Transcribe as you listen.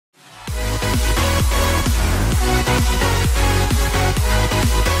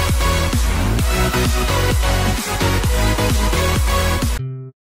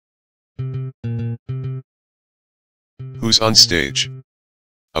Who's on stage?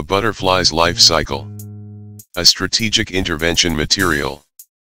 A butterfly's life cycle. A strategic intervention material.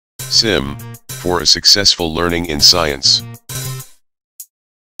 Sim, for a successful learning in science.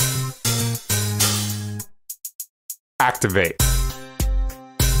 Activate.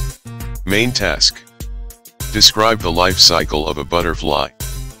 Main task. Describe the life cycle of a butterfly.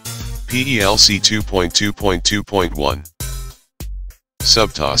 PELC 2.2.2.1.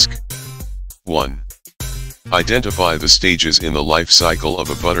 Subtask 1. Identify the stages in the life cycle of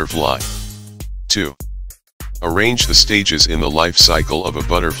a butterfly. 2. Arrange the stages in the life cycle of a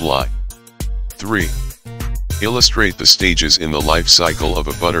butterfly. 3. Illustrate the stages in the life cycle of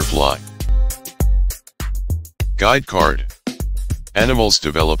a butterfly. Guide card. Animals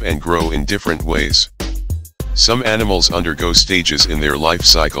develop and grow in different ways. Some animals undergo stages in their life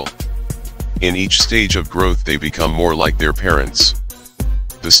cycle. In each stage of growth they become more like their parents.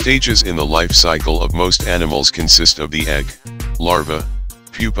 The stages in the life cycle of most animals consist of the egg, larva,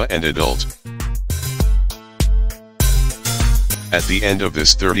 pupa and adult. At the end of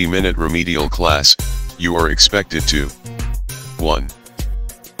this 30-minute remedial class, you are expected to 1.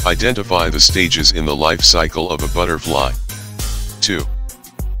 Identify the stages in the life cycle of a butterfly. 2.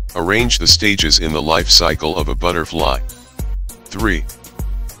 Arrange the stages in the life cycle of a butterfly. 3.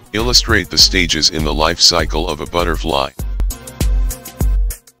 Illustrate the stages in the life cycle of a butterfly.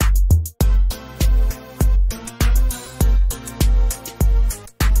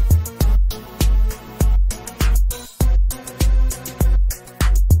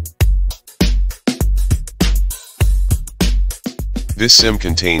 This sim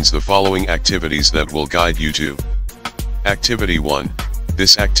contains the following activities that will guide you to. Activity 1.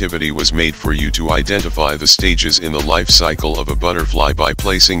 This activity was made for you to identify the stages in the life cycle of a butterfly by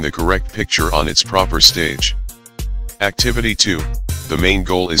placing the correct picture on its proper stage. Activity 2. The main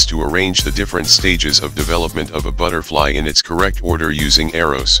goal is to arrange the different stages of development of a butterfly in its correct order using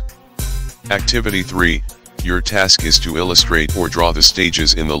arrows. Activity 3. Your task is to illustrate or draw the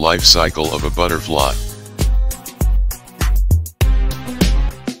stages in the life cycle of a butterfly.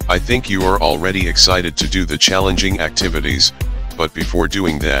 I think you are already excited to do the challenging activities, but before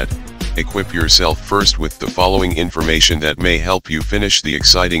doing that, equip yourself first with the following information that may help you finish the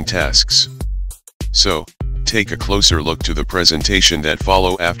exciting tasks. So, take a closer look to the presentation that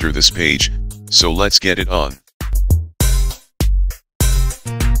follow after this page, so let's get it on.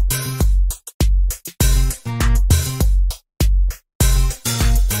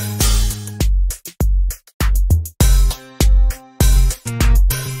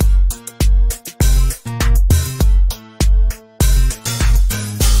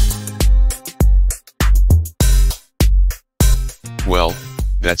 Well,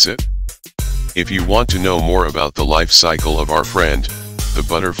 that's it. If you want to know more about the life cycle of our friend, the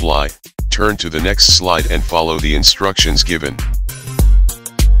butterfly, turn to the next slide and follow the instructions given.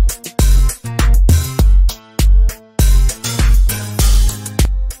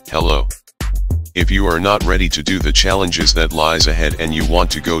 Hello. If you are not ready to do the challenges that lies ahead and you want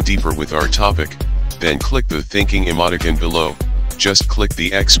to go deeper with our topic, then click the thinking emoticon below. Just click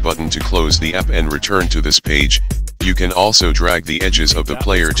the X button to close the app and return to this page. You can also drag the edges of the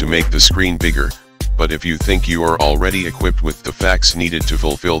player to make the screen bigger, but if you think you are already equipped with the facts needed to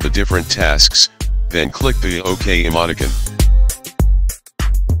fulfill the different tasks, then click the OK emoticon.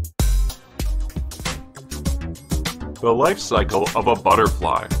 The life cycle of a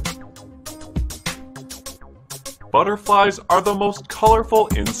butterfly. Butterflies are the most colorful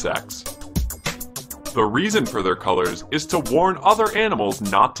insects. The reason for their colors is to warn other animals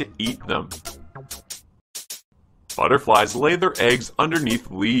not to eat them. Butterflies lay their eggs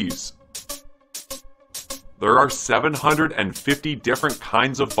underneath leaves. There are 750 different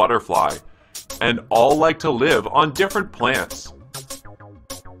kinds of butterfly, and all like to live on different plants.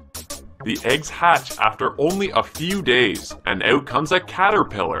 The eggs hatch after only a few days, and out comes a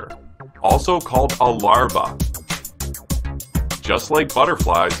caterpillar, also called a larva. Just like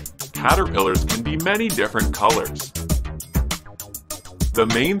butterflies, caterpillars can be many different colors. The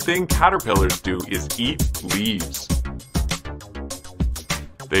main thing caterpillars do is eat leaves.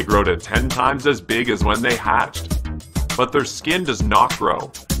 They grow to 10 times as big as when they hatched, but their skin does not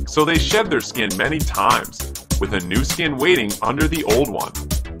grow, so they shed their skin many times, with a new skin waiting under the old one.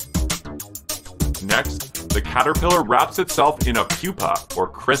 Next, the caterpillar wraps itself in a pupa or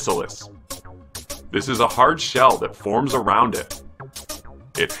chrysalis. This is a hard shell that forms around it.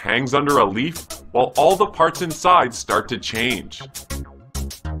 It hangs under a leaf while all the parts inside start to change.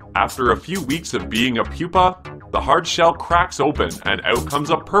 After a few weeks of being a pupa, the hard shell cracks open and out comes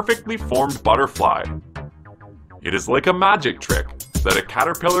a perfectly formed butterfly. It is like a magic trick that a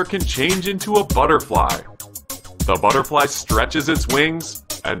caterpillar can change into a butterfly. The butterfly stretches its wings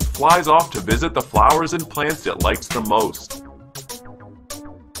and flies off to visit the flowers and plants it likes the most.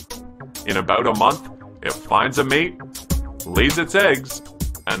 In about a month, it finds a mate, lays its eggs,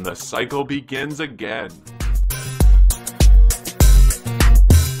 and the cycle begins again.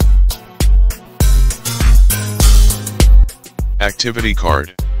 Activity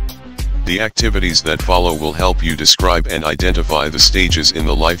card. The activities that follow will help you describe and identify the stages in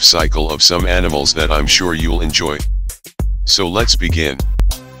the life cycle of some animals that I'm sure you'll enjoy. So let's begin.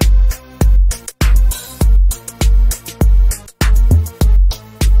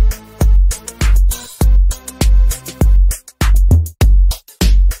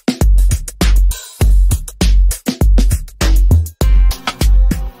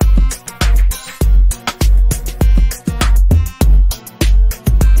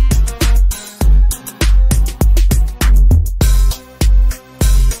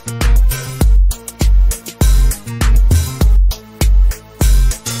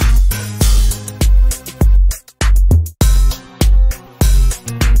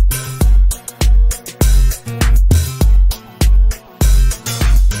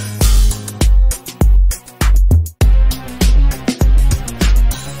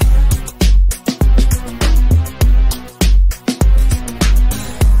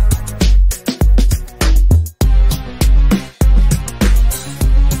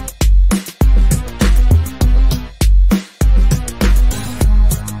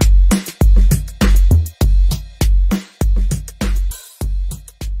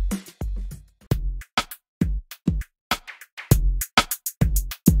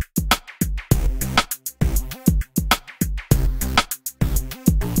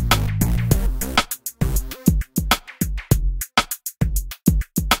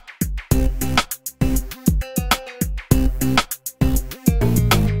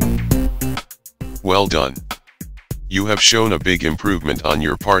 Well done. You have shown a big improvement on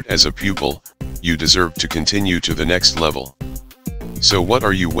your part as a pupil. You deserve to continue to the next level. So what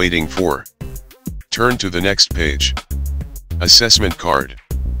are you waiting for? Turn to the next page. Assessment card.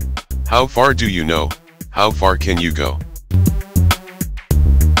 How far do you know? How far can you go?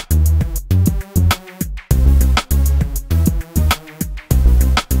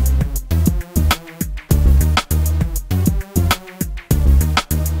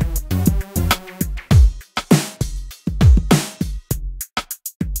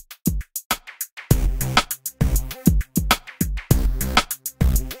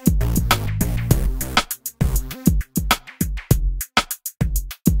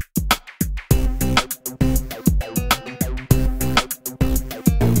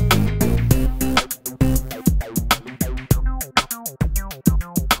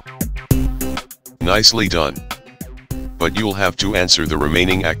 Nicely done. But you'll have to answer the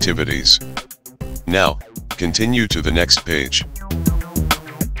remaining activities. Now, continue to the next page.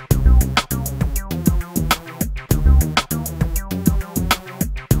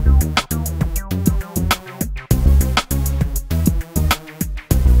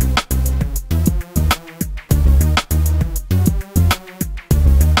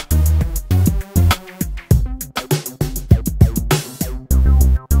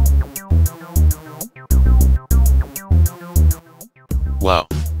 Wow.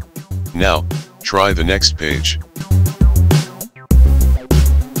 Now, try the next page.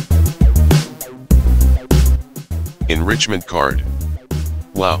 Enrichment card.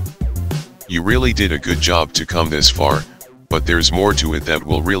 Wow. You really did a good job to come this far, but there's more to it that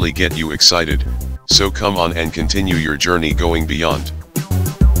will really get you excited, so come on and continue your journey going beyond.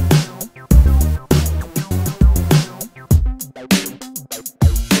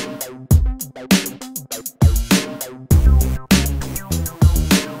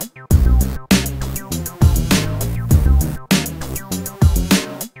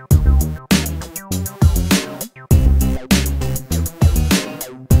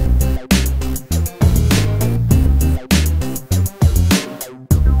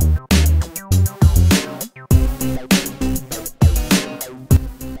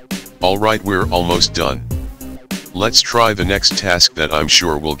 Alright, we're almost done. Let's try the next task that I'm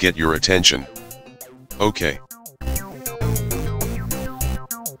sure will get your attention. Okay.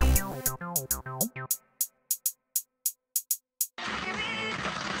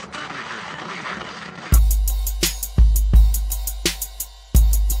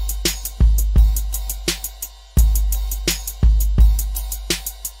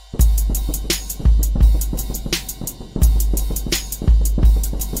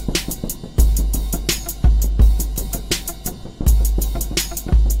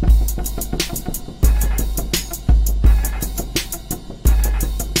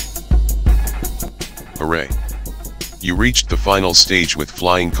 reached the final stage with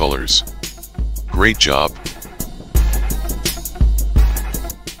flying colors. Great job!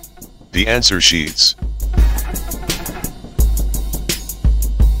 The answer sheets.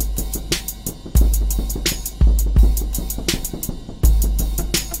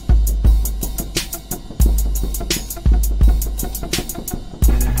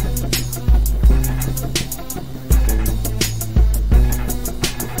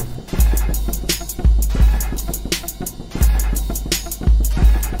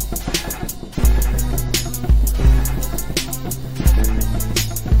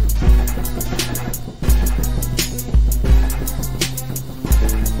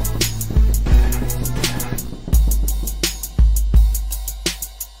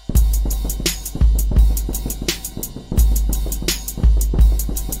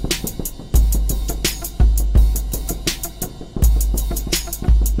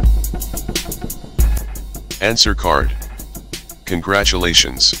 Answer card.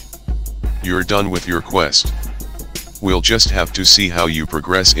 Congratulations. You're done with your quest. We'll just have to see how you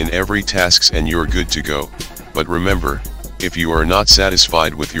progress in every tasks and you're good to go, but remember, if you are not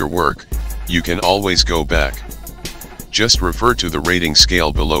satisfied with your work, you can always go back. Just refer to the rating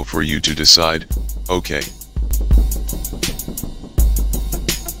scale below for you to decide. Okay.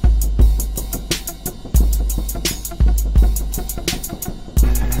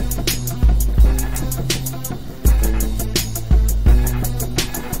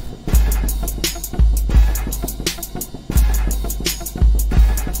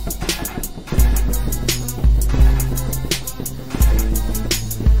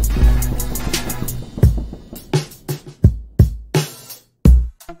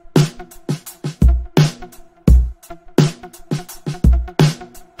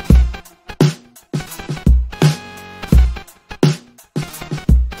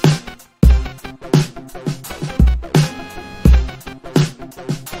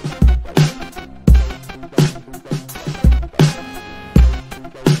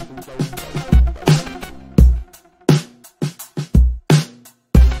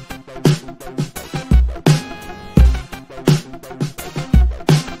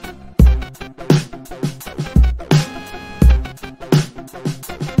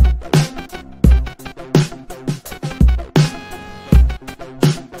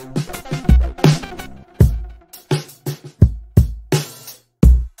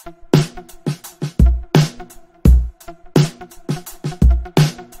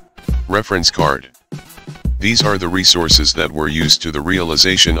 Reference card. These are the resources that were used to the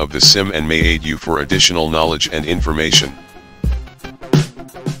realization of the sim and may aid you for additional knowledge and information.